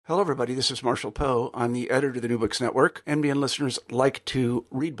Hello, everybody. This is Marshall Poe. I'm the editor of the New Books Network. NBN listeners like to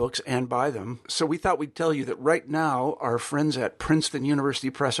read books and buy them. So we thought we'd tell you that right now, our friends at Princeton University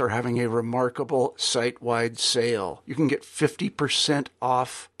Press are having a remarkable site-wide sale. You can get 50%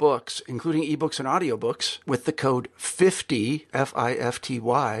 off books, including ebooks and audiobooks, with the code 50,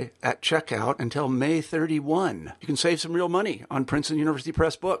 F-I-F-T-Y, at checkout until May 31. You can save some real money on Princeton University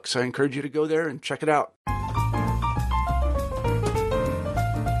Press books. I encourage you to go there and check it out.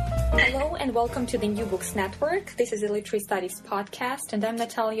 And welcome to the New Books Network. This is a Literary Studies podcast, and I'm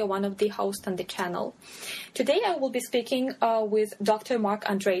Natalia, one of the hosts on the channel. Today I will be speaking with Dr. Mark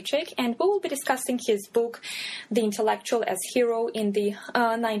Andreychik, and we will be discussing his book, The Intellectual as Hero in the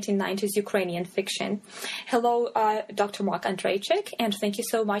 1990s Ukrainian Fiction. Hello, Dr. Mark Andreychik, and thank you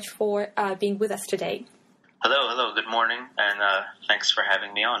so much for being with us today. Hello, good morning, and thanks for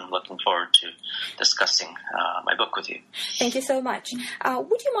having me on. Looking forward to discussing my book with you. Thank you so much.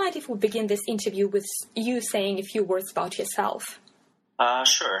 Would you mind if we begin this interview with you saying a few words about yourself?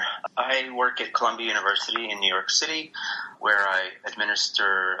 Sure. I work at Columbia University in New York City, where I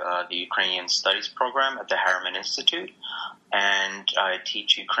administer the Ukrainian Studies program at the Harriman Institute, and I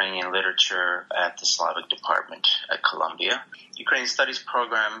teach Ukrainian literature at the Slavic department at Columbia. Ukrainian Studies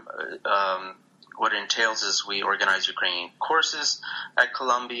program what it entails is we organize Ukrainian courses at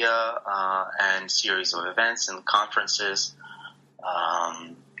Columbia and series of events and conferences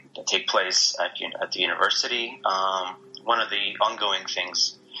that take place at the university. One of the ongoing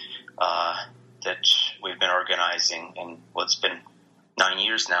things that we've been organizing in what's been 9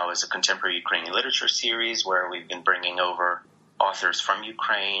 years now is a contemporary Ukrainian literature series where we've been bringing over authors from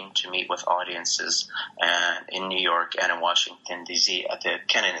Ukraine to meet with audiences in New York and in Washington, D.C. at the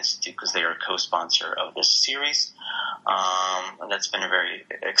Kennan Institute because they are a co-sponsor of this series. And that's been a very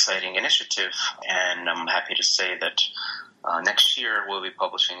exciting initiative, and I'm happy to say that next year we'll be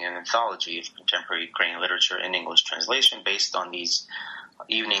publishing an anthology of contemporary Ukrainian literature in English translation based on these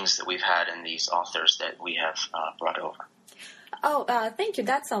evenings that we've had and these authors that we have brought over. Oh, thank you.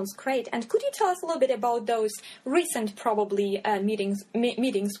 That sounds great. And could you tell us a little bit about those recent, probably, meetings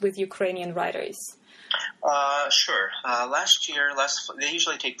with Ukrainian writers? Sure. They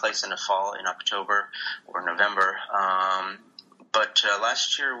usually take place in the fall, in October or November. But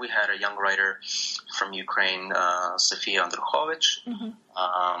last year we had a young writer from Ukraine, Sofia Andrukhovich.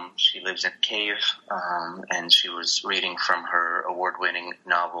 Mm-hmm. She lives in Kyiv, and she was reading from her award-winning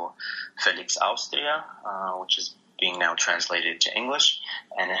novel, Felix Austria, which is being now translated to English,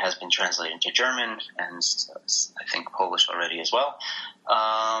 and it has been translated to German and I think Polish already as well.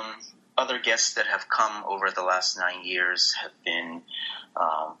 Other guests that have come over the last 9 years have been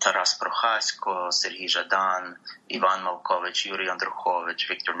Taras Prochasko, Serhiy Zhadan, Ivan Malkovich, Yuri Andrukhovich,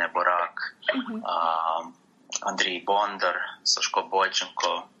 Viktor Neborak, mm-hmm. Andrei Bondar, Sashko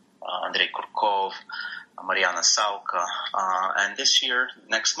Boychenko, Andrei Kurkov, Mariana Sauka. And this year,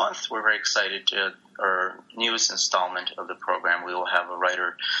 next month, we're very excited our newest installment of the program, we will have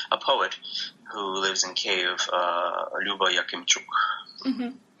a poet who lives in Kyiv, Lyuba Yakimchuk. Mm-hmm.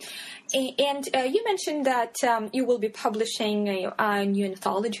 And you mentioned that you will be publishing a new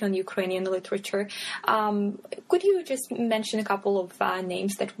anthology on Ukrainian literature. Could you just mention a couple of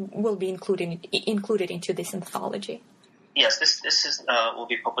names that will be included into this anthology? Yes, this is will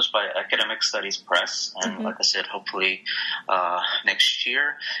be published by Academic Studies Press, and mm-hmm. like I said, hopefully next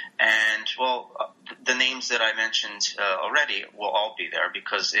year. And the names that I mentioned already will all be there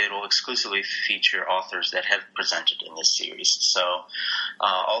because it will exclusively feature authors that have presented in this series. So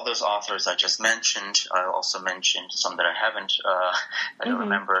all those authors I just mentioned, I also mentioned some that I haven't. I don't mm-hmm.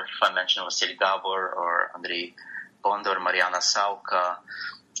 remember if I mentioned Vasily Gabor or Andrei Bondar, Mariana Sauka.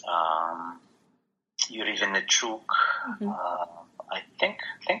 Yuri Vinnichuk. Mm-hmm. I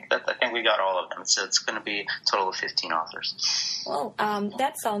think we got all of them. So it's going to be a total of 15 authors. Well,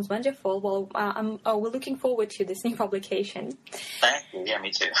 that sounds wonderful. Well, we're looking forward to this new publication. Thank you. Yeah,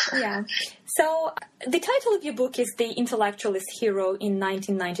 me too. Yeah. So the title of your book is The Intellectual as Hero in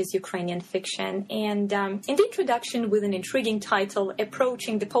 1990s Ukrainian Fiction. And in the introduction, with an intriguing title,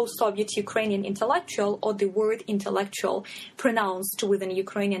 Approaching the Post-Soviet Ukrainian Intellectual, or the word intellectual pronounced with an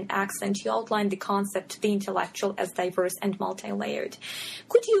Ukrainian accent, you outline the concept, the intellectual, as diverse and multi-layered.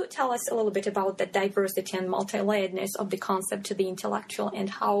 Could you tell us a little bit about the diversity and multi-layeredness of the concept of the intellectual, and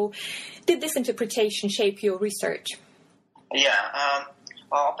how did this interpretation shape your research? Yeah,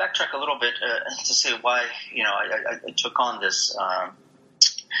 I'll backtrack a little bit to say why I took on this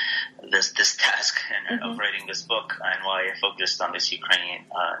this task and of writing this book, and why I focused on this Ukrainian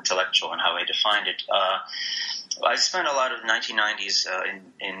intellectual and how I defined it. I spent a lot of the 1990s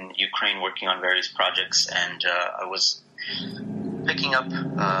in Ukraine working on various projects, and I was picking up,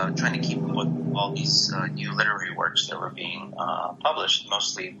 trying to keep up with all these new literary works that were being published,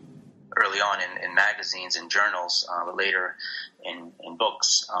 mostly early on in magazines and journals, but later in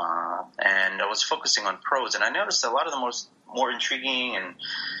books. And I was focusing on prose, and I noticed a lot of the more intriguing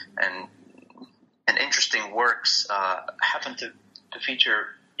and interesting works happened to feature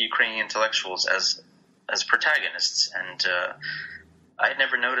Ukrainian intellectuals as protagonists, and I had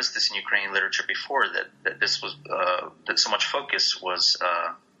never noticed this in Ukrainian literature before, that this was that so much focus was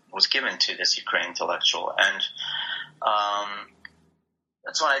given to this Ukrainian intellectual, and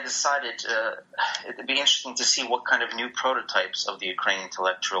that's when I decided it'd be interesting to see what kind of new prototypes of the Ukrainian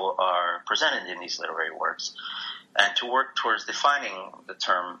intellectual are presented in these literary works, and to work towards defining the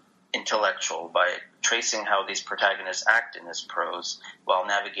term intellectual by tracing how these protagonists act in this prose while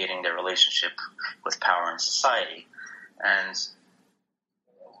navigating their relationship with power and society. And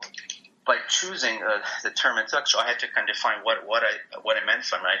by choosing the term intellectual, I had to kind of define what I meant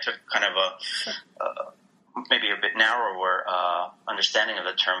from it. I took kind of maybe a bit narrower understanding of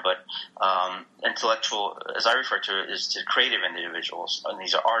the term, but intellectual, as I refer to it, is to creative individuals. And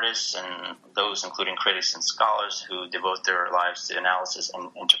these are artists and those, including critics and scholars, who devote their lives to analysis and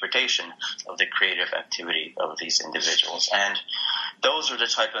interpretation of the creative activity of these individuals. And those are the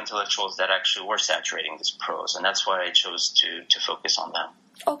type of intellectuals that actually were saturating this prose, and that's why I chose to focus on them.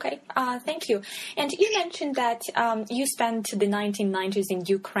 Okay, thank you. And you mentioned that you spent the 1990s in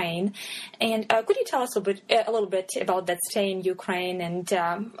Ukraine, and could you tell us a little bit about that stay in Ukraine and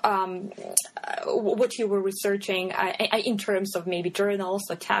what you were researching in terms of maybe journals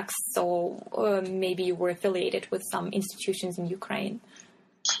or texts, or maybe you were affiliated with some institutions in Ukraine?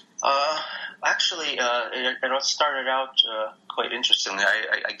 Actually, it all started out quite interestingly.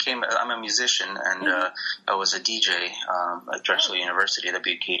 I'm a musician, and I was a DJ at Drexel University, the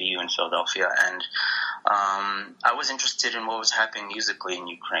WKDU in Philadelphia, and I was interested in what was happening musically in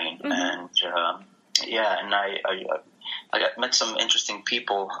Ukraine, and I met some interesting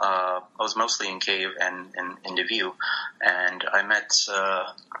people. I was mostly in Kyiv and in Lviv, and I met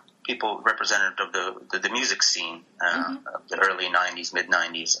people representative of the music scene of the early 90s,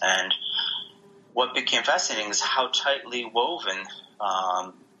 mid-90s. And what became fascinating is how tightly woven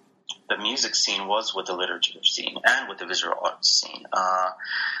the music scene was with the literature scene and with the visual arts scene. A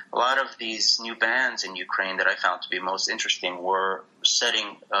lot of these new bands in Ukraine that I found to be most interesting were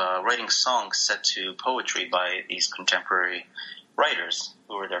writing songs set to poetry by these contemporary writers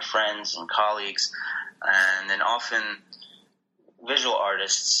who were their friends and colleagues, and then often visual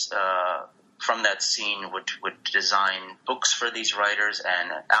artists from that scene would design books for these writers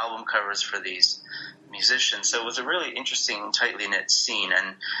and album covers for these musicians. So it was a really interesting, tightly knit scene,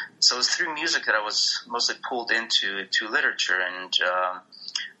 and so it was through music that I was mostly pulled into literature, and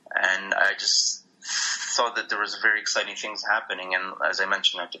I just thought that there was very exciting things happening. And as I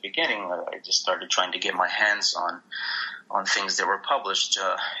mentioned at the beginning, I just started trying to get my hands on things that were published.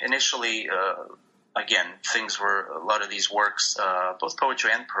 Initially, again, a lot of these works, both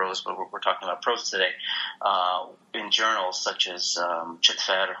poetry and prose, but we're talking about prose today, in journals such as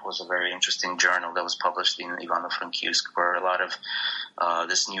Chetver was a very interesting journal that was published in Ivano-Frankivsk, where a lot of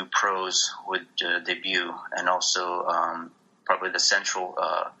this new prose would debut, and also probably the central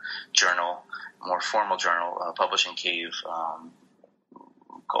journal, more formal journal, published in Kyiv,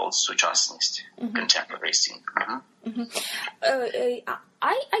 called Suchasnost, contemporary scene.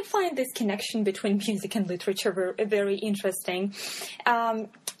 I find this connection between music and literature very interesting.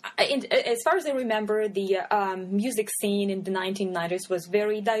 As far as I remember, the music scene in the 1990s was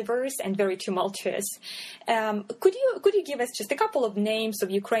very diverse and very tumultuous. Could you give us just a couple of names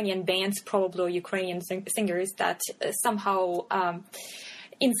of Ukrainian bands, probably, or Ukrainian singers that somehow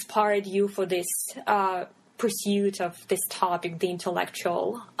inspired you for this pursuit of this topic, the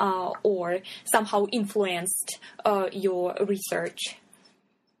intellectual, or somehow influenced your research?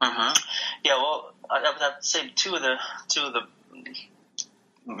 Yeah, well, I would have to say two of the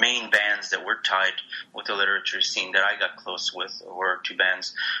main bands that were tied with the literature scene that I got close with were two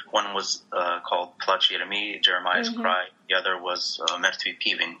bands. One was called Plach Yeremi, Jeremiah's Cry. The other was Mertvi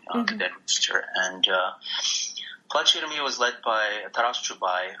Pivin, the Dead Rooster. And Plach Yeremi was led by Taras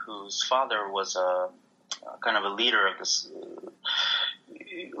Chubai, whose father was kind of a leader of this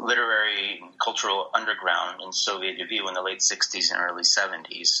literary cultural underground in Soviet Lviv in the late 60s and early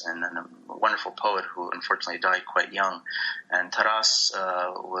 70s, and then a wonderful poet who unfortunately died quite young. And Taras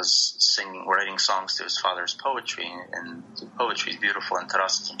was writing songs to his father's poetry, and the poetry is beautiful, and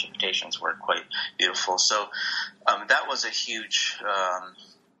Taras's interpretations were quite beautiful. So that was a huge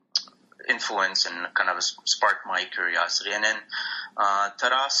influence and kind of sparked my curiosity. And then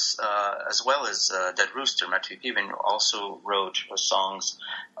Taras, as well as Dead Rooster, Matvey Pivin, also wrote songs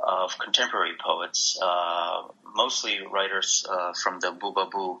of contemporary poets, mostly writers from the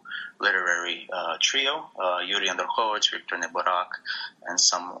Bubabu literary trio, Yuri Andrukhovich, Viktor Neborak, and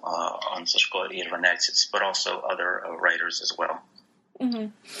some on Sashko Irvanetsis, but also other writers as well. Mm-hmm.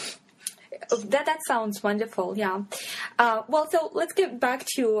 That sounds wonderful, yeah. Well, so let's get back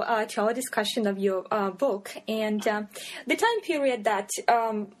to our discussion of your book. And the time period that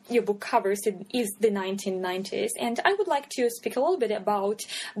your book covers is the 1990s. And I would like to speak a little bit about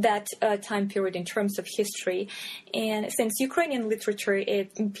that time period in terms of history. And since Ukrainian literature,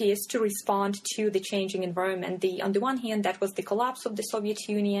 it appears to respond to the changing environment. On the one hand, that was the collapse of the Soviet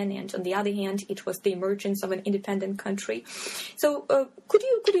Union, and on the other hand, it was the emergence of an independent country. So could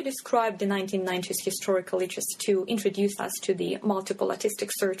you describe the 1990s historically, just to introduce us to the multiple artistic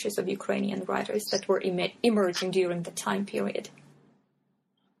searches of Ukrainian writers that were emerging during the time period?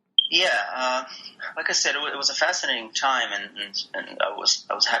 Yeah, like I said, it was a fascinating time, and I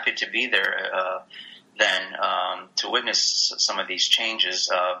was happy to be there then to witness some of these changes.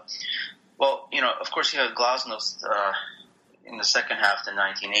 Well, of course, you had Glasnost in the second half of the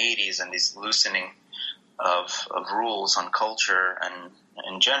 1980s, and this loosening of rules on culture and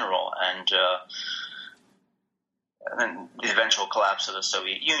in general, and then the eventual collapse of the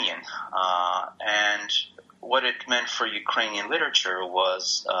Soviet Union. And what it meant for Ukrainian literature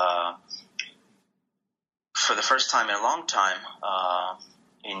was, for the first time in a long time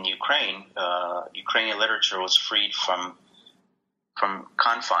in Ukraine, Ukrainian literature was freed from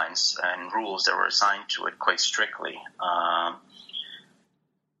confines and rules that were assigned to it quite strictly.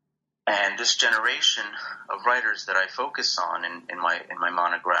 And this generation of writers that I focus on in my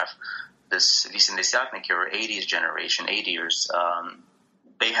monograph, this Visimdesiatniki, or 80s generation, 80ers,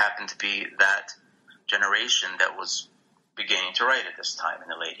 they happen to be that generation that was beginning to write at this time in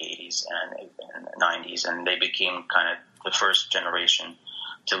the late 80s and 90s, and they became kind of the first generation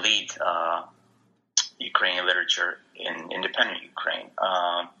to lead Ukrainian literature in independent Ukraine.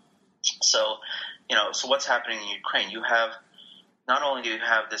 So what's happening in Ukraine? Not only do you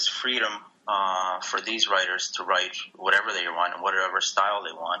have this freedom for these writers to write whatever they want and whatever style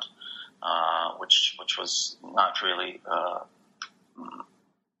they want, which was not really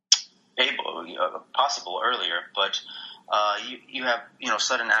possible earlier, but you have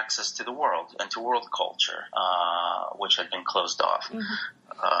sudden access to the world and to world culture, which had been closed off. Mm-hmm.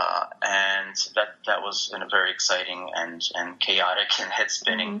 And that was a very exciting and chaotic and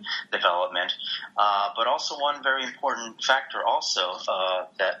head-spinning development. But also one very important factor also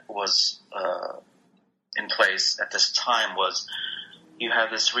that was in place at this time was you have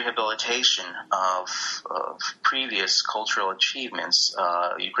this rehabilitation of previous cultural achievements,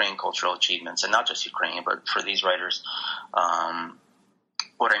 Ukrainian cultural achievements, and not just Ukrainian, but for these writers.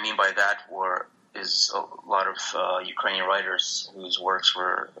 What I mean by that is a lot of Ukrainian writers whose works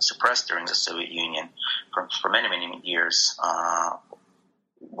were suppressed during the Soviet Union for many, many years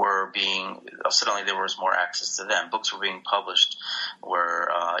were being, suddenly there was more access to them. Books were being published where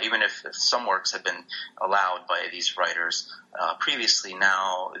even if some works had been allowed by these writers previously,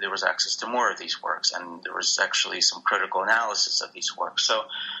 now there was access to more of these works, and there was actually some critical analysis of these works. So,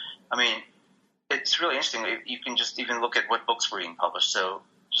 I mean, it's really interesting. You can just even look at what books were being published. So,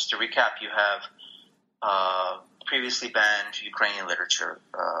 just to recap, you have previously banned Ukrainian literature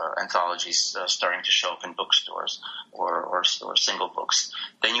anthologies starting to show up in bookstores or single books.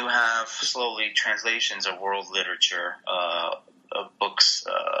 Then you have slowly translations of world literature of books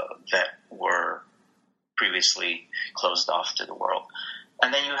that were previously closed off to the world.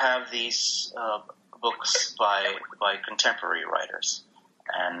 And then you have these books by contemporary writers.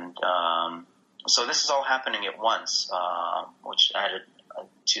 And so this is all happening at once, which added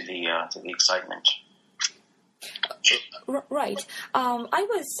to the excitement. Right. I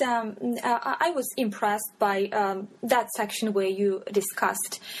was impressed by that section where you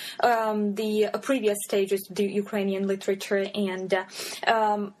discussed the previous stages of the Ukrainian literature, and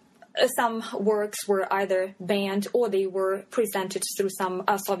some works were either banned or they were presented through some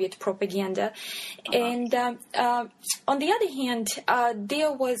Soviet propaganda. And on the other hand,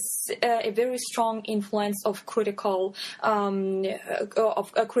 there was a very strong influence of critical analysis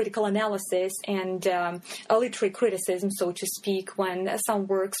and literary criticism, so to speak, when some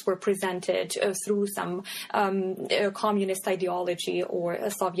works were presented through some communist ideology or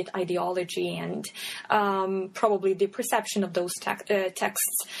Soviet ideology, and probably the perception of those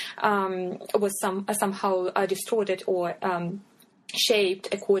texts was somehow distorted or shaped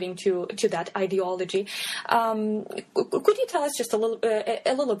according to that ideology. Could you tell us just a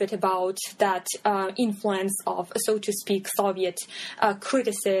little bit about that influence of, so to speak, Soviet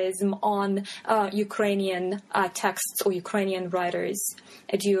criticism on Ukrainian texts or Ukrainian writers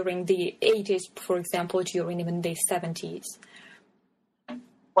during the 80s, for example, during even the 70s?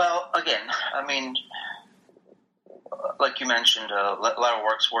 Well, again, I mean, like you mentioned, a lot of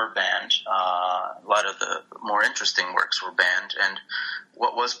works were banned. A lot of the more interesting works were banned, and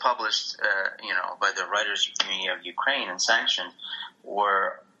what was published, by the Writers' Community of Ukraine and sanctioned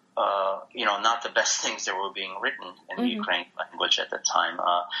were, not the best things that were being written in the Ukrainian language at the time.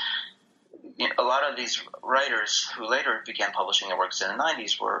 A lot of these writers who later began publishing their works in the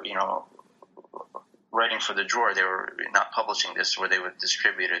 90s were, writing for the drawer. They were not publishing this, where they would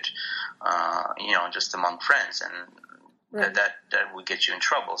distribute it, just among friends, and right. that would get you in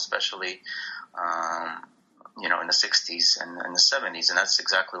trouble, especially, in the 60s and in the 70s. And that's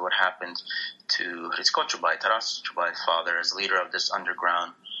exactly what happened to Hristko Chubai, Taras Chubai's father, as leader of this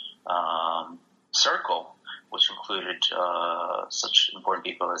underground circle, which included such important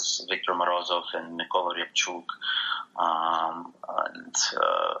people as Viktor Morozov and Mykola Repchuk, and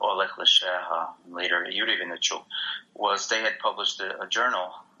Oleg Lesheha, and later Yuri Vinnichuk. They had published a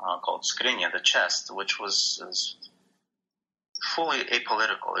journal called Skrinya, the Chest, which was fully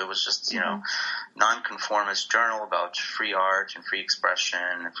apolitical. It was just, nonconformist journal about free art and free expression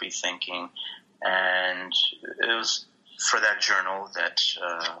and free thinking. And it was for that journal that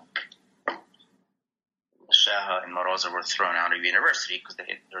Sheha and Morozov were thrown out of university because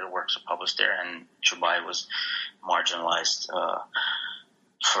their works were published there, and Chubai was marginalized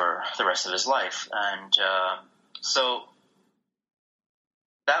for the rest of his life. And so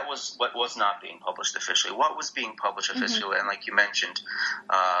that was what was not being published officially. What was being published officially, and like you mentioned,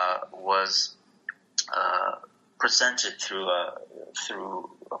 was presented through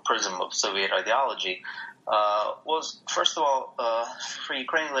a prism of Soviet ideology, was, first of all, for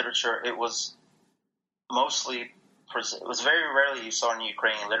Ukrainian literature, it was mostly, it was very rarely you saw in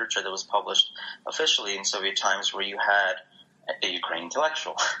Ukrainian literature that was published officially in Soviet times where you had a Ukrainian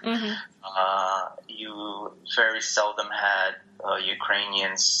intellectual. You very seldom had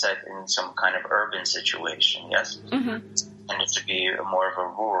Ukrainians set in some kind of urban situation, yes? Tended to be more of a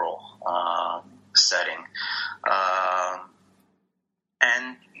rural setting.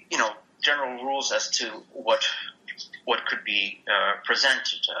 And, general rules as to what could be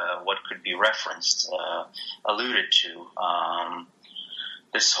presented, what could be referenced, alluded to.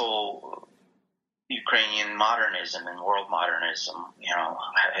 This whole Ukrainian modernism and world modernism,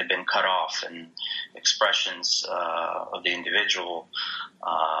 had been cut off, and expressions of the individual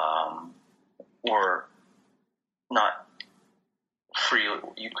were not free.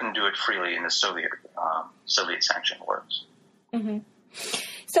 You couldn't do it freely in the Soviet sanctioned works.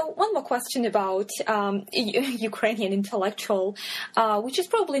 So one more question about Ukrainian intellectual, which is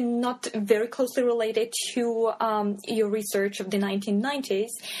probably not very closely related to your research of the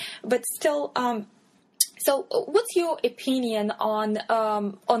 1990s, but still. So what's your opinion on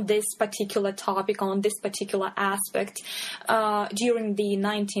this particular topic, on this particular aspect during the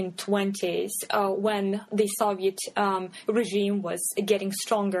 1920s when the Soviet regime was getting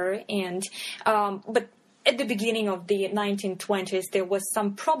stronger, and but at the beginning of the 1920s, there was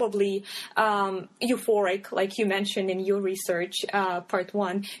some probably euphoric, like you mentioned in your research, part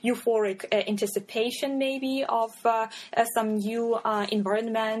one, euphoric anticipation maybe of some new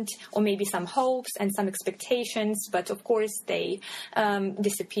environment, or maybe some hopes and some expectations, but of course they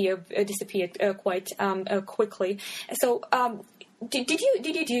disappeared quite quickly. So Did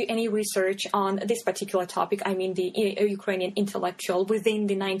you do any research on this particular topic? I mean, the Ukrainian intellectual within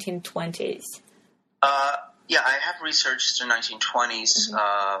the 1920s? Yeah, I have researched the 1920s.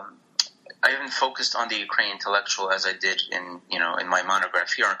 I haven't focused on the Ukrainian intellectual as I did in my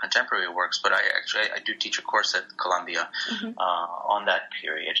monograph here on contemporary works, but I do teach a course at Columbia on that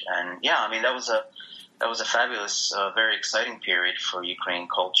period. And yeah, I mean, that was a fabulous, very exciting period for Ukrainian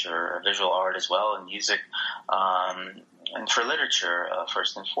culture, visual art as well, and music. And for literature,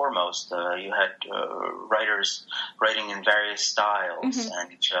 first and foremost, you had writers writing in various styles and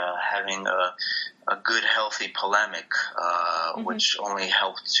having a good, healthy polemic, which only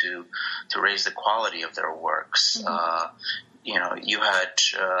helped to raise the quality of their works. You had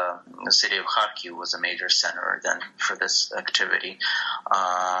the city of Kharkiv was a major center then for this activity.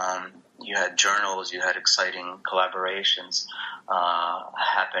 You had journals, you had exciting collaborations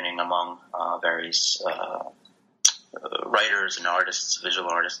happening among various writers and artists, visual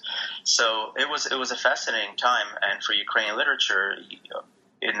artists. So it was a fascinating time, and for Ukrainian literature,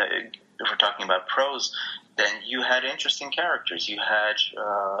 if we're talking about prose, then you had interesting characters. You had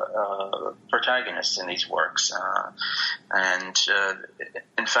protagonists in these works, and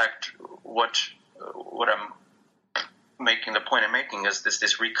in fact, what I'm making the point I'm making is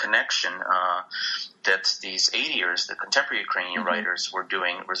this reconnection that these 80ers, the contemporary Ukrainian writers, were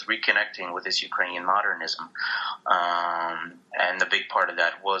doing, was reconnecting with this Ukrainian modernism, and the big part of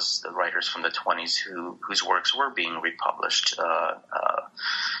that was the writers from the 20s whose works were being republished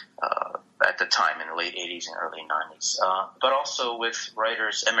at the time in the late 80s and early 90s, but also with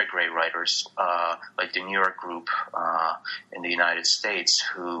writers, emigre writers, like the New York Group in the United States,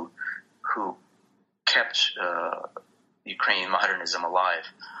 who kept Ukrainian modernism alive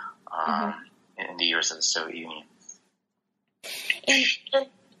in the years of the Soviet Union.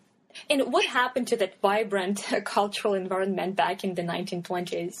 And what happened to that vibrant cultural environment back in the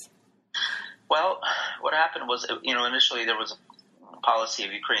 1920s? Well, what happened was, initially there was a policy of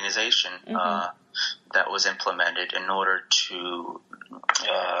Ukrainization that was implemented in order to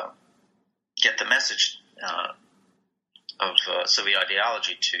get the message of Soviet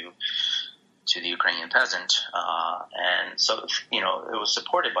ideology to the Ukrainian peasant, and so it was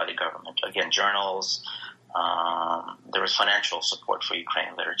supported by the government. Again, journals. There was financial support for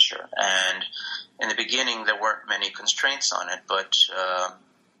Ukrainian literature, and in the beginning there weren't many constraints on it, but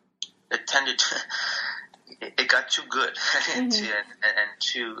it tended to. It got too good, and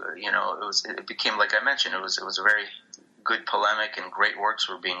too, it became, like I mentioned, it was a very good polemic, and great works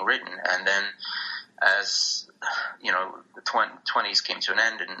were being written, and then as the 20s came to an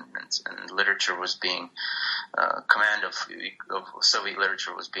end, and literature was being command of Soviet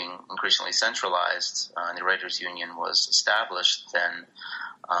literature was being increasingly centralized, and the Writers' Union was established, then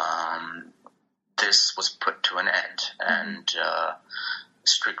this was put to an end, and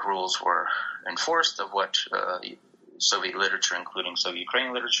strict rules were enforced of what Soviet literature, including Soviet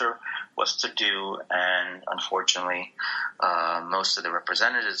Ukrainian literature, was to do, and unfortunately, most of the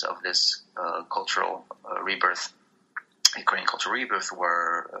representatives of this cultural rebirth, Ukrainian cultural rebirth,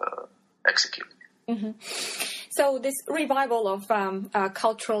 were executed. So this revival of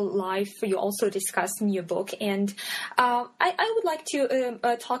cultural life you also discussed in your book, and I would like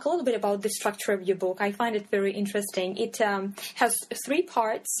to talk a little bit about the structure of your book. I find it very interesting. It has 3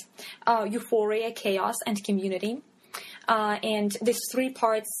 parts: euphoria, chaos, and community. And these 3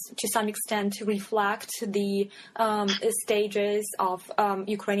 parts, to some extent, reflect the stages of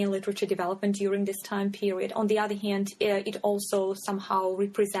Ukrainian literature development during this time period. On the other hand, it also somehow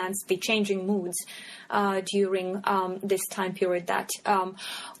represents the changing moods during this time period that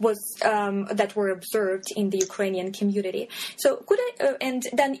were observed in the Ukrainian community. So, and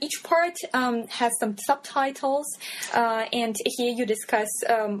then each part has some subtitles, and here you discuss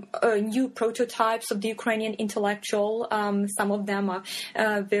new prototypes of the Ukrainian intellectual. Some of them are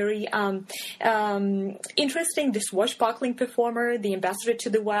very interesting. The swashbuckling performer, the ambassador to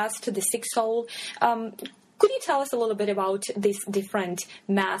the West, the sick soul. Could you tell us a little bit about these different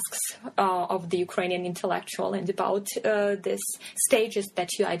masks of the Ukrainian intellectual, and about these stages that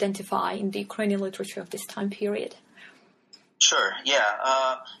you identify in the Ukrainian literature of this time period? Sure,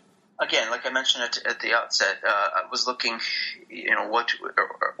 yeah. Again, like I mentioned at the outset, I was looking,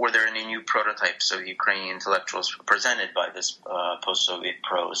 were there any new prototypes of Ukrainian intellectuals presented by this post-Soviet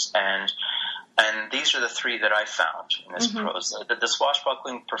prose? And these are the 3 that I found in this prose. The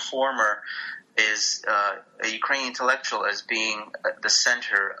swashbuckling performer is a Ukrainian intellectual as being at the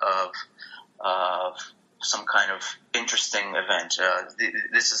center of some kind of interesting event.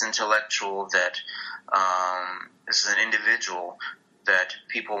 This is intellectual that this is an individual that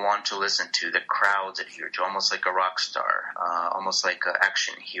people want to listen to, that crowds adhere to, almost like a rock star, almost like an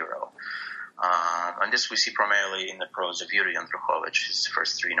action hero. And this we see primarily in the prose of Yuri Andrukhovich, his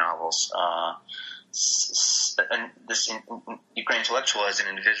first 3 novels. And this Ukrainian intellectual as an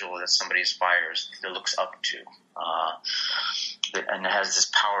individual that somebody aspires, that looks up to, and has this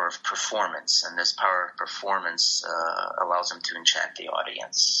power of performance, and this power of performance allows him to enchant the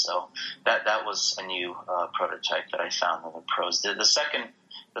audience. So that was a new prototype that I found in the prose. The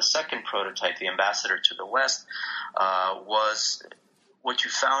second prototype, the ambassador to the West, was what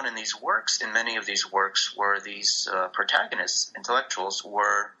you found in these works. In many of these works, were these protagonists, intellectuals,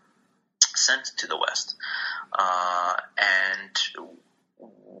 were sent to the West, and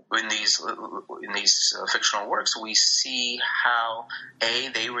in these fictional works, we see how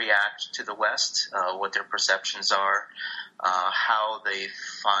they react to the West, what their perceptions are, how they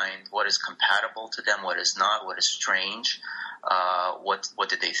find what is compatible to them, what is not, what is strange, what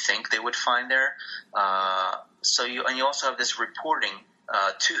did they think they would find there. So you also have this reporting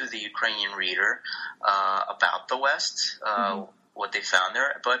to the Ukrainian reader about the West. what they found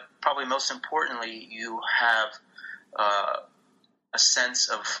there, but probably most importantly, you have a sense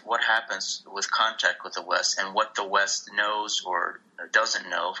of what happens with contact with the West and what the West knows or doesn't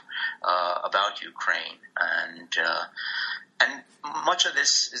know about Ukraine, and much of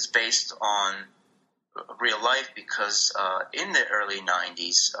this is based on real life because in the early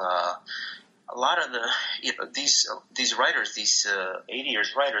 90s, a lot of these writers, these 80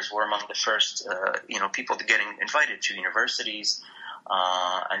 years writers, were among the first people getting invited to universities,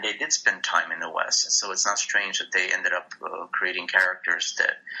 and they did spend time in the West. So it's not strange that they ended up creating characters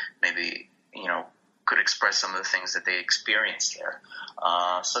that maybe could express some of the things that they experienced there.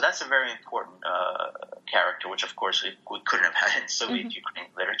 So that's a very important character, which of course we couldn't have had in Soviet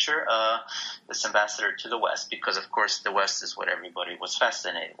Ukrainian literature, this ambassador to the West, because of course the West is what everybody was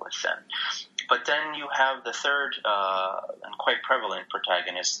fascinated with then. But then you have the third and quite prevalent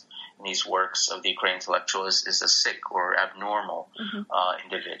protagonist in these works of the Ukrainian intellectual is a sick or abnormal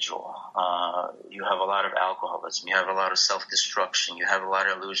individual. You have a lot of alcoholism, you have a lot of self-destruction, you have a lot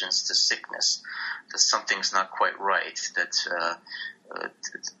of allusions to sickness, that something's not quite right, that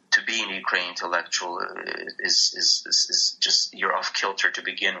to be an Ukrainian intellectual is just, you're off kilter to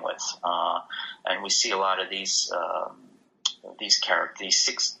begin with. And we see a lot of these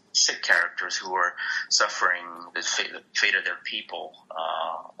sick characters who are suffering the fate of their people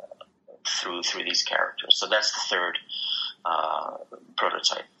through these characters. So that's the third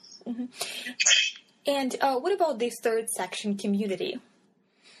prototype. Mm-hmm. And what about this third section, community?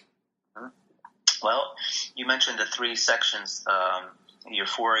 Well, you mentioned the three sections,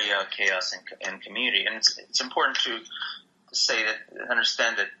 euphoria, chaos, and community. And it's important to say that,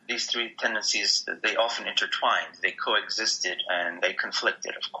 understand that these three tendencies, they often intertwined. They coexisted and they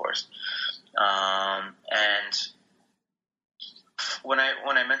conflicted, of course. And when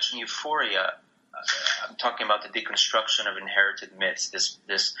I mention euphoria, I'm talking about the deconstruction of inherited myths, this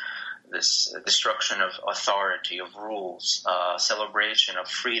destruction of authority, of rules, celebration of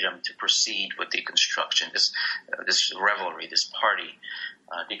freedom to proceed with deconstruction, this revelry, this party,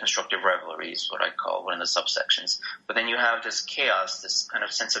 deconstructive revelry is what I call one of the subsections. But then you have this chaos, this kind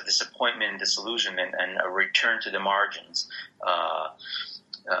of sense of disappointment and disillusionment, and a return to the margins.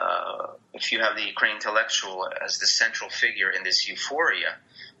 If you have the Ukrainian intellectual as the central figure in this euphoria,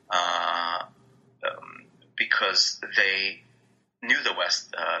 because they knew the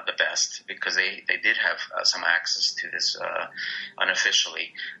West the best, because they did have some access to this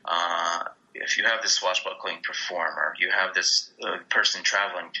unofficially. If you have this swashbuckling performer, you have this person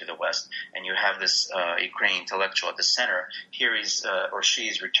traveling to the West, and you have this Ukrainian intellectual at the center, here he's or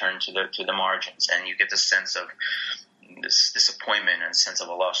she's returned to the margins, and you get the sense of this disappointment and sense of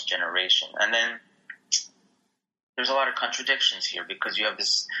a lost generation. And then there's a lot of contradictions here, because you have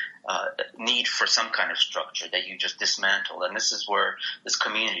this need for some kind of structure that you just dismantle, and this is where this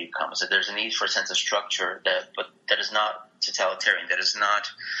community comes. That there's a need for a sense of structure that is not totalitarian, that is not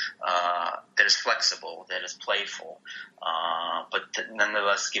that is flexible, that is playful, but that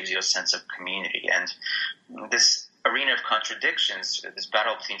nonetheless gives you a sense of community. And this arena of contradictions, this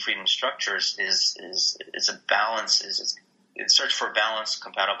battle between freedom and structures, is a balance, is a search for a balance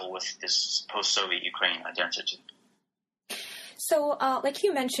compatible with this post-Soviet Ukraine identity. So, like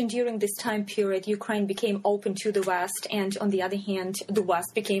you mentioned, during this time period, Ukraine became open to the West, and on the other hand, the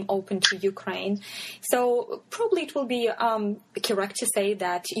West became open to Ukraine. So, probably it will be correct to say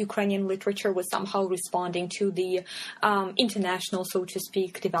that Ukrainian literature was somehow responding to the international, so to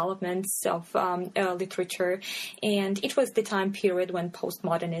speak, developments of literature. And it was the time period when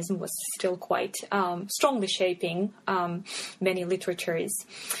postmodernism was still quite strongly shaping many literatures.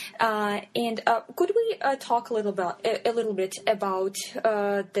 And could we talk a little bit about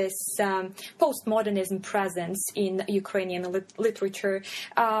this postmodernism presence in Ukrainian literature?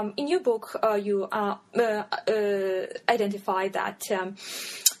 In your book, you identify that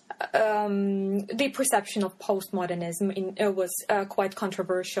the perception of postmodernism was quite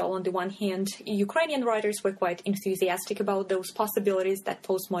controversial. On the one hand, Ukrainian writers were quite enthusiastic about those possibilities that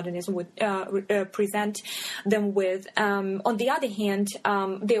postmodernism would present them with. On the other hand,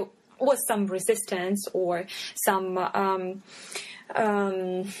 there was some resistance or some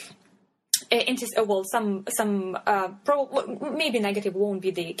maybe negative won't be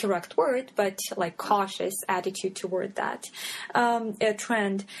the correct word, but like cautious attitude toward that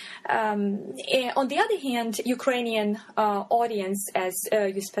trend. On the other hand, Ukrainian audience, as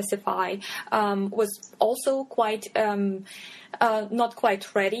you specify, was also quite not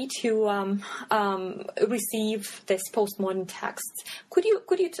quite ready to receive this postmodern text. Could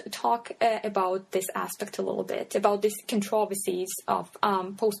you talk about this aspect a little bit, about these controversies of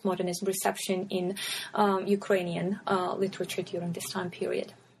postmodernism reception in Ukrainian literature during this time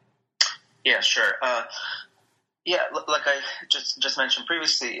period? Yeah, sure. Like I just mentioned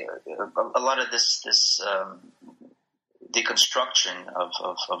previously, a lot of this deconstruction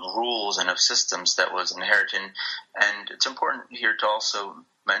of rules and of systems that was inherent in, and it's important here to also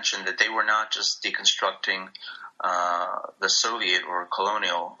mention that they were not just deconstructing the Soviet or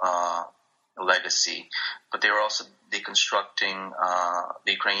colonial legacy, but they were also deconstructing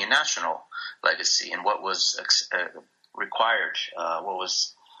the Ukrainian national legacy and what was required, what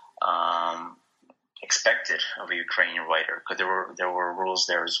was expected of a Ukrainian writer, because there were rules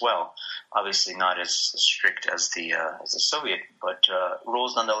there as well. Obviously, not as strict as the Soviet, but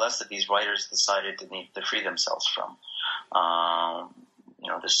rules nonetheless that these writers decided to need to free themselves from.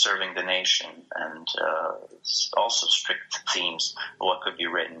 The serving the nation, and also strict themes of what could be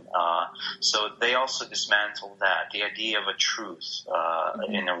written. So they also dismantled that, the idea of a truth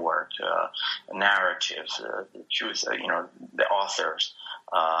in a work, a narrative, the truth, the authors.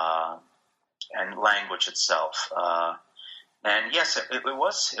 And language itself, and yes, it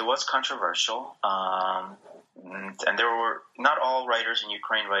was controversial, and there were not all writers in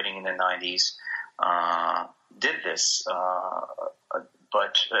Ukraine writing in the 90s did this,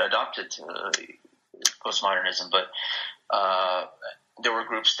 but adopted postmodernism. But there were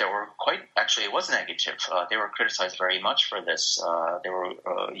groups that were it was negative. They were criticized very much for this. There were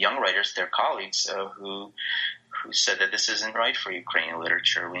young writers, their colleagues, who said that this isn't right for Ukrainian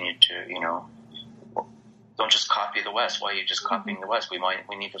literature. We need to, don't just copy the West. Why are you just copying the West? We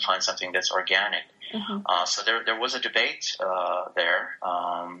need to find something that's organic. So there was a debate there,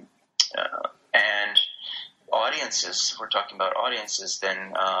 and audiences. We're talking about audiences.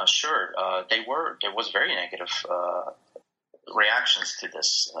 Then sure, there was very negative reactions to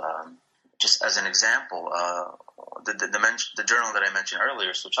this. Just as an example, the journal that I mentioned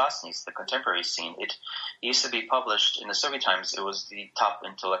earlier, Suchasnits, the contemporary scene, it used to be published in the Soviet times. It was the top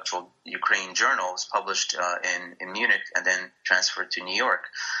intellectual Ukraine journal. It was published in Munich and then transferred to New York.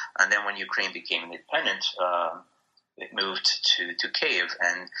 And then when Ukraine became independent, it moved to Kyiv.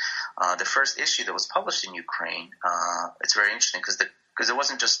 And the first issue that was published in Ukraine, it's very interesting because it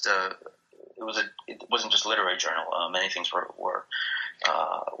wasn't just it wasn't just a literary journal. Many things were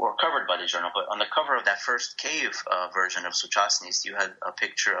covered by the journal, but on the cover of that first Kyiv version of Suchasnits, you had a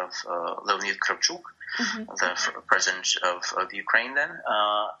picture of Leonid Kravchuk, the president of Ukraine then,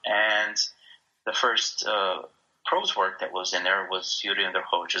 and the first prose work that was in there was Yuri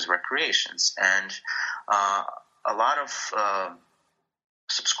Andrukhovich's Recreations, and a lot of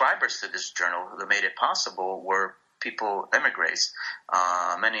subscribers to this journal that made it possible were people, emigres,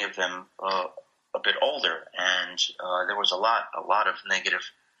 many of them a bit older, and there was a lot of negative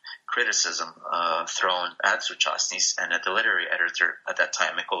criticism thrown at Suchasnits and at the literary editor at that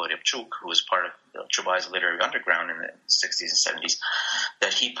time, Mykola Repchuk, who was part of Chubai's literary underground in the 60s and 70s,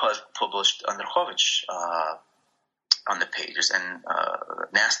 that he published Andrukhovich on the pages, and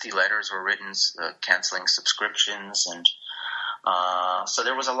nasty letters were written canceling subscriptions, and so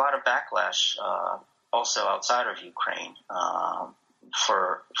there was a lot of backlash also outside of Ukraine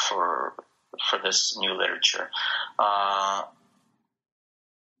for this new literature.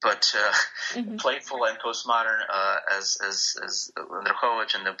 But playful and postmodern as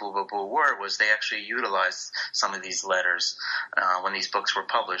Andrukhovich and the Boo were, was they actually utilized some of these letters when these books were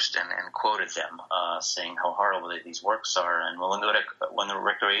published and quoted them, saying how horrible these works are. And when the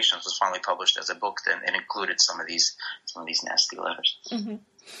Recreations was finally published as a book, then it included some of these nasty letters.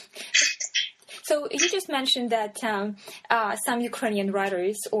 So you just mentioned that some Ukrainian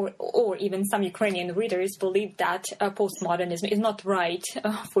writers or even some Ukrainian readers believe that postmodernism is not right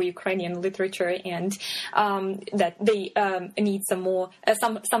for Ukrainian literature, and that they need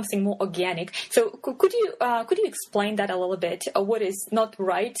something more organic. So could you explain that a little bit? What is not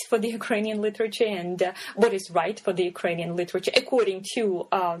right for the Ukrainian literature, and what is right for the Ukrainian literature according to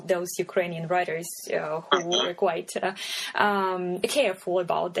those Ukrainian writers who were quite careful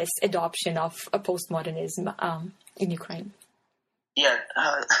about this adoption of postmodernism in Ukraine? Yeah,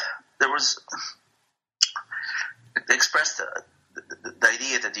 there was expressed the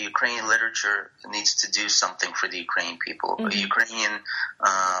idea that the Ukrainian literature needs to do something for the Ukrainian people. Ukrainian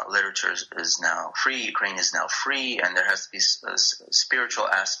literature is now free. Ukraine is now free, and there has to be a spiritual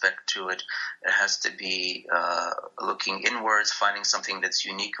aspect to it. It has to be looking inwards, finding something that's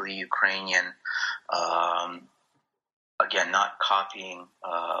uniquely Ukrainian. Again, not copying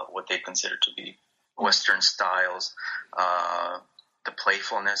what they consider to be Western styles, the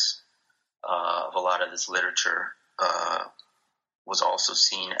playfulness of a lot of this literature was also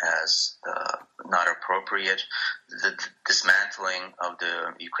seen as not appropriate. The dismantling of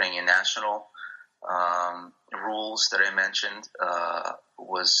the Ukrainian national rules that I mentioned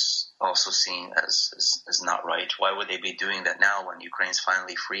was also seen as not right. Why would they be doing that now when Ukraine's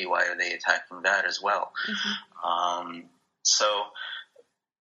finally free? Why are they attacking that as well? So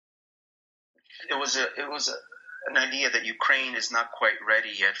it was an idea that Ukraine is not quite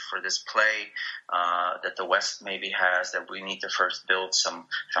ready yet for this play that the West maybe has, that we need to first build some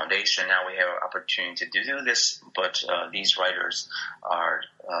foundation. Now we have an opportunity to do this, but these writers are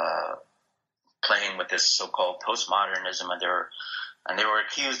playing with this so-called postmodernism, and they were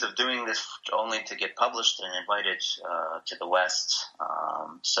accused of doing this only to get published and invited to the West.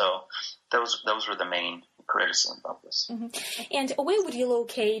 So those were the main criticism of this. And where would you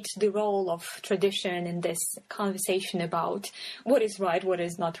locate the role of tradition in this conversation about what is right, what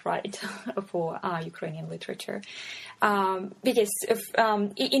is not right for Ukrainian literature? Because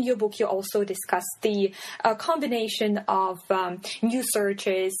in your book you also discuss the combination of new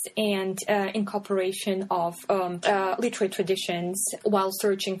searches and incorporation of literary traditions while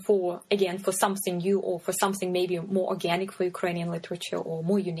searching for something new or for something maybe more organic for Ukrainian literature or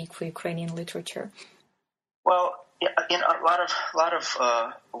more unique for Ukrainian literature. Well, a lot of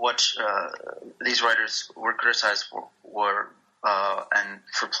what these writers were criticized for were and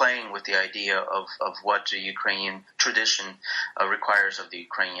for playing with the idea of what the Ukrainian tradition requires of the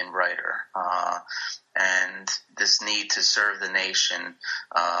Ukrainian writer, and this need to serve the nation,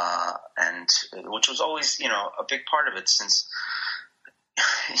 and which was always, a big part of it since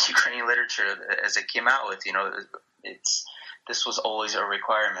Ukrainian literature, as it came out with, this was always a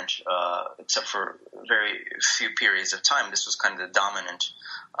requirement, except for very few periods of time. This was kind of the dominant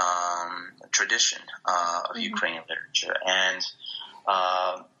tradition of Ukrainian literature, and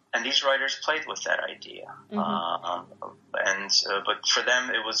these writers played with that idea. But for them,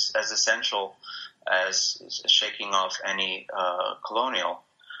 it was as essential as shaking off any colonial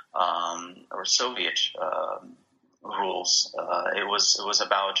or Soviet rules. It was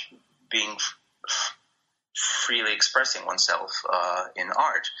about being freely expressing oneself in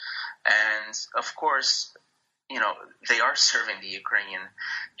art, and of course, they are serving the Ukrainian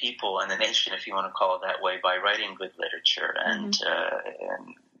people and the nation, if you want to call it that way, by writing good literature and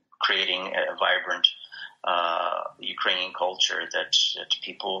creating a vibrant Ukrainian culture that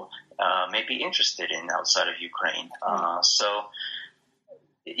people may be interested in outside of Ukraine. So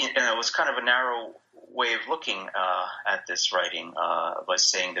it was kind of a narrow way of looking at this writing by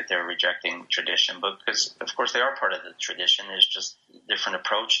saying that they're rejecting tradition, but because of course they are part of the tradition. There's just a different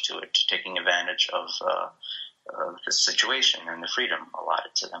approach to it, taking advantage of the situation and the freedom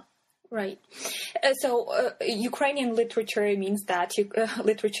allotted to them. Right. So Ukrainian literature means that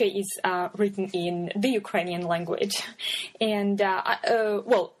literature is written in the Ukrainian language, and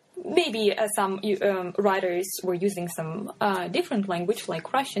maybe some writers were using some different language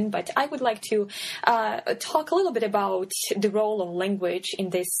like Russian, but I would like to talk a little bit about the role of language in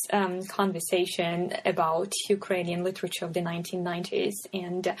this conversation about Ukrainian literature of the 1990s.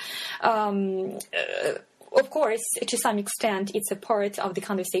 And of course, to some extent, it's a part of the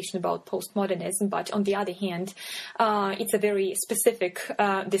conversation about postmodernism, but on the other hand, it's a very specific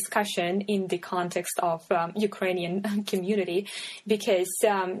discussion in the context of Ukrainian community, because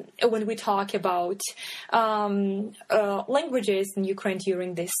when we talk about languages in Ukraine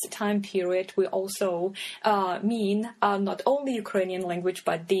during this time period, we also mean not only Ukrainian language,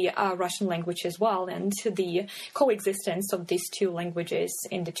 but the Russian language as well, and the coexistence of these two languages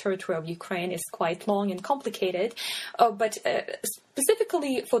in the territory of Ukraine is quite long and complicated, but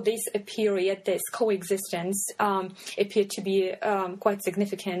specifically for this period, this coexistence appeared to be quite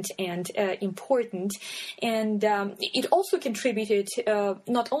significant and important, and it also contributed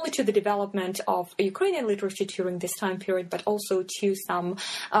not only to the development of Ukrainian literature during this time period, but also to some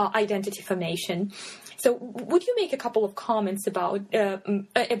identity formation. So would you make a couple of comments about the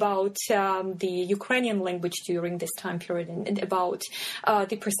Ukrainian language during this time period, and about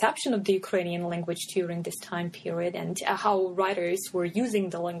the perception of the Ukrainian language during this time period, and how writers were using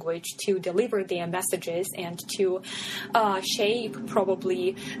the language to deliver their messages and to shape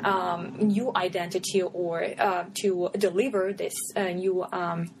probably new identity, or to deliver this new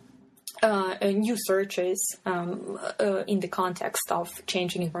searches in the context of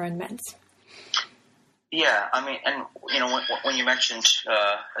changing environments? Yeah, and when you mentioned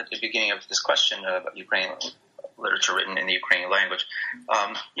at the beginning of this question about Ukrainian literature written in the Ukrainian language.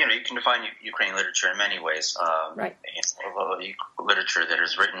 You can define Ukrainian literature in many ways. Right. Literature that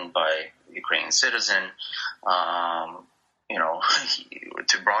is written by a Ukrainian citizen,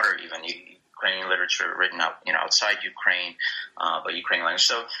 to broader even Ukrainian literature written outside Ukraine, by Ukrainian language.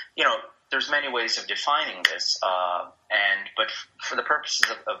 So, there's many ways of defining this. But for the purposes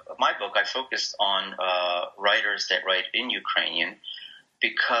of my book, I focused on writers that write in Ukrainian,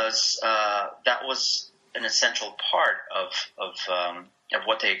 because that was an essential part of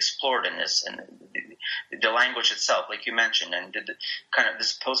what they explored in this, and the language itself, like you mentioned, and kind of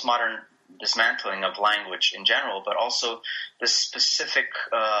this postmodern dismantling of language in general, but also the specific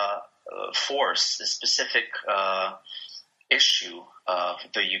force, the specific issue of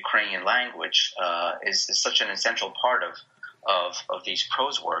the Ukrainian language is such an essential part of these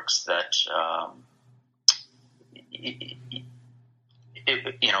prose works that it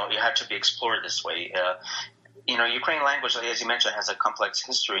had to be explored this way. Ukrainian language, as you mentioned, has a complex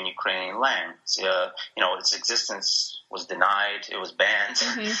history in Ukrainian land. Its existence was denied; it was banned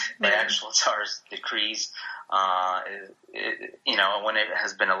by actual Tsar's decrees. When it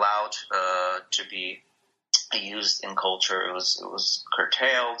has been allowed to be used in culture, it was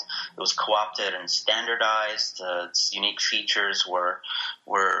curtailed, it was co-opted and standardized. Its unique features were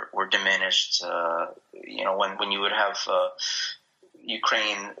diminished. When you would have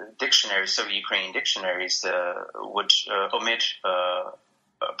Ukrainian dictionaries, Soviet Ukrainian dictionaries would omit a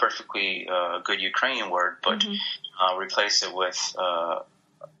perfectly good Ukrainian word, but replace it with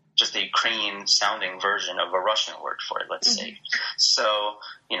just a Ukrainian-sounding version of a Russian word for it, let's say. So,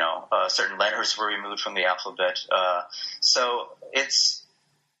 certain letters were removed from the alphabet.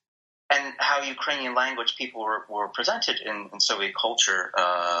 And how Ukrainian language people were presented in Soviet culture,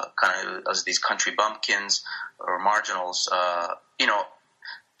 kind of as these country bumpkins or marginals,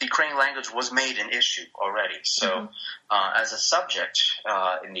 the Ukrainian language was made an issue already. So as a subject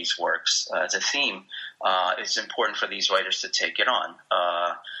in these works, as a theme, it's important for these writers to take it on.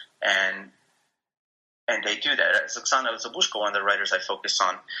 And they do that. As Oksana Zabushko, one of the writers I focus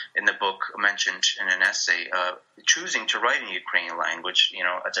on in the book, mentioned in an essay, choosing to write in the Ukrainian language,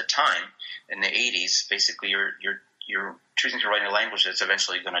 at the time in the 80s, basically you're choosing to write in a language that's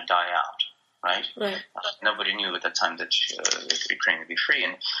eventually going to die out, right? Nobody knew at that time that Ukraine would be free,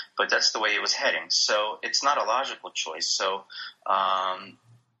 but that's the way it was heading. So it's not a logical choice. So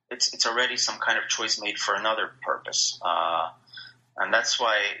it's already some kind of choice made for another purpose. And that's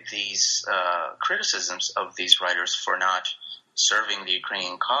why these criticisms of these writers for not serving the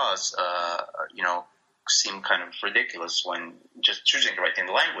Ukrainian cause, seem kind of ridiculous when just choosing to write in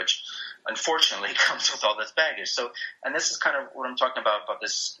the language, unfortunately, comes with all this baggage. So, and this is kind of what I'm talking about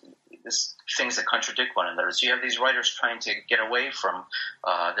this things that contradict one another. So you have these writers trying to get away from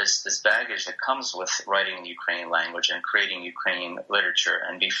this baggage that comes with writing in the Ukrainian language and creating Ukrainian literature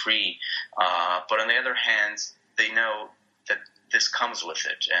and be free. But on the other hand, they know that this comes with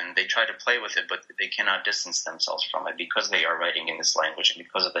it, and they try to play with it, but they cannot distance themselves from it because they are writing in this language and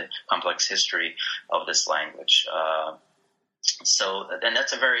because of the complex history of this language. And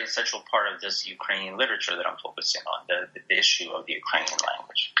that's a very essential part of this Ukrainian literature that I'm focusing on, the issue of the Ukrainian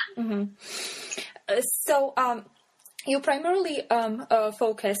language. So you primarily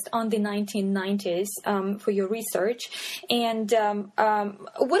focused on the 1990s for your research, and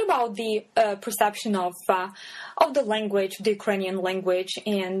what about the perception of the language, the Ukrainian language,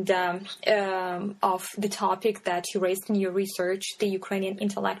 and of the topic that you raised in your research, the Ukrainian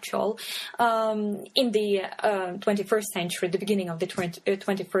intellectual, in the 21st century, the beginning of the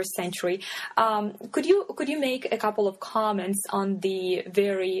 21st century? Could you make a couple of comments on the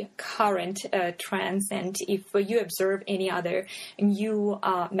very current trends, and if you observe any other new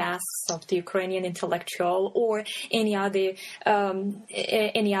masks of the Ukrainian intellectual, or any other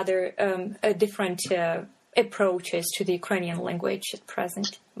different approaches to the Ukrainian language at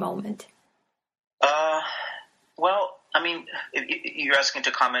present moment? Well, I mean, you're asking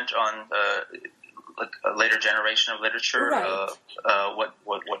to comment on like a later generation of literature. Right.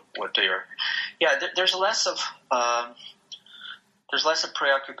 What do your? Yeah, there's less of. There's less of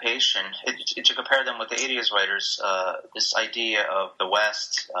preoccupation. To compare them with the 80s writers, this idea of the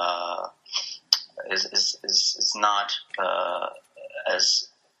West is not as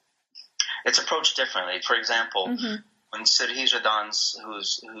it's approached differently. For example, when Serhiy Zhadan,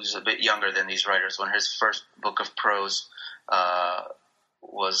 who's a bit younger than these writers, when his first book of prose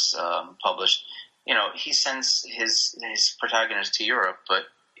was published, he sends his protagonist to Europe, but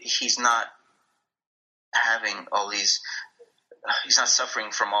he's not having all these he's not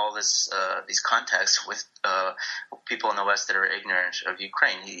suffering from all this these contacts with people in the West that are ignorant of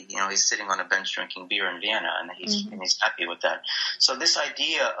Ukraine. He's sitting on a bench drinking beer in Vienna, and he's happy with that. So this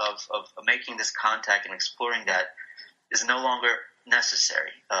idea of making this contact and exploring that is no longer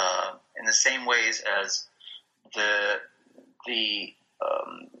necessary in the same ways as the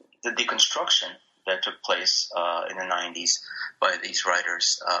deconstruction that took place in the 90s by these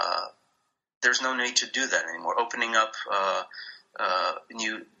writers. There's no need to do that anymore. Opening up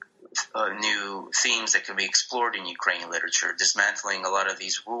new themes that can be explored in Ukrainian literature, dismantling a lot of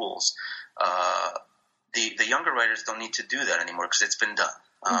these rules. The younger writers don't need to do that anymore because it's been done.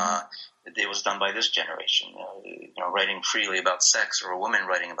 It was done by this generation, writing freely about sex, or a woman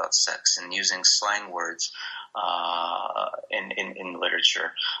writing about sex and using slang words in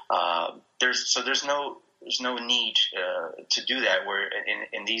literature. There's no need to do that. Where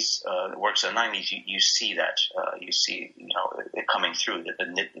in these works of the 90s, you see that you see it coming through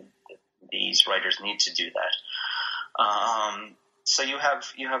that these writers need to do that. So you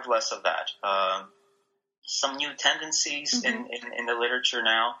have less of that. Some new tendencies in the literature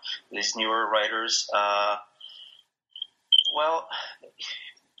now. These newer writers. Well,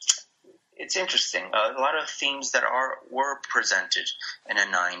 it's interesting. A lot of themes that were presented in the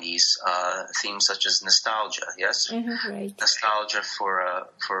 90s, themes such as nostalgia, yes? Right. Nostalgia for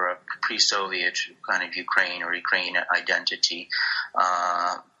a pre-Soviet kind of Ukraine or Ukrainian identity.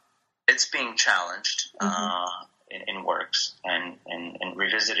 It's being challenged in works and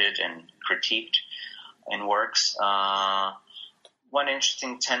revisited and critiqued in works. One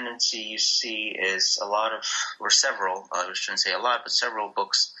interesting tendency you see is several, I shouldn't say a lot, but several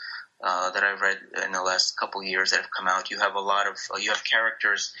books that I've read in the last couple of years that have come out. You have you have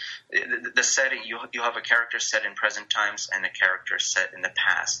characters, the setting, you have a character set in present times and a character set in the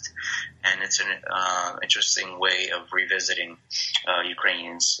past. And it's an interesting way of revisiting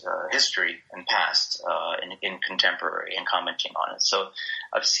Ukrainians' history and past in contemporary and commenting on it. So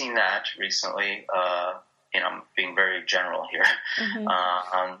I've seen that recently. I'm being very general here.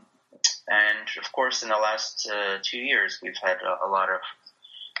 And of course, in the last 2 years, we've had a lot of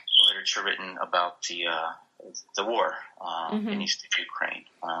literature written about the war in East Ukraine.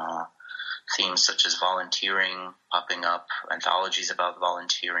 Themes such as volunteering popping up, anthologies about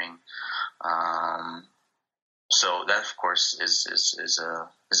volunteering. So that, of course, is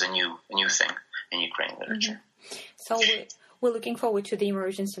a new thing in Ukrainian literature. So we're looking forward to the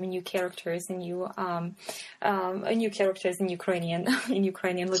emergence of new characters and new characters in Ukrainian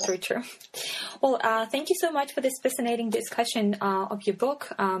literature. Well, thank you so much for this fascinating discussion of your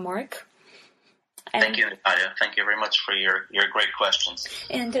book, Mark. Thank you, Natalia. Thank you very much for your great questions.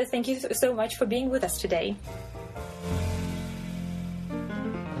 And thank you so much for being with us today.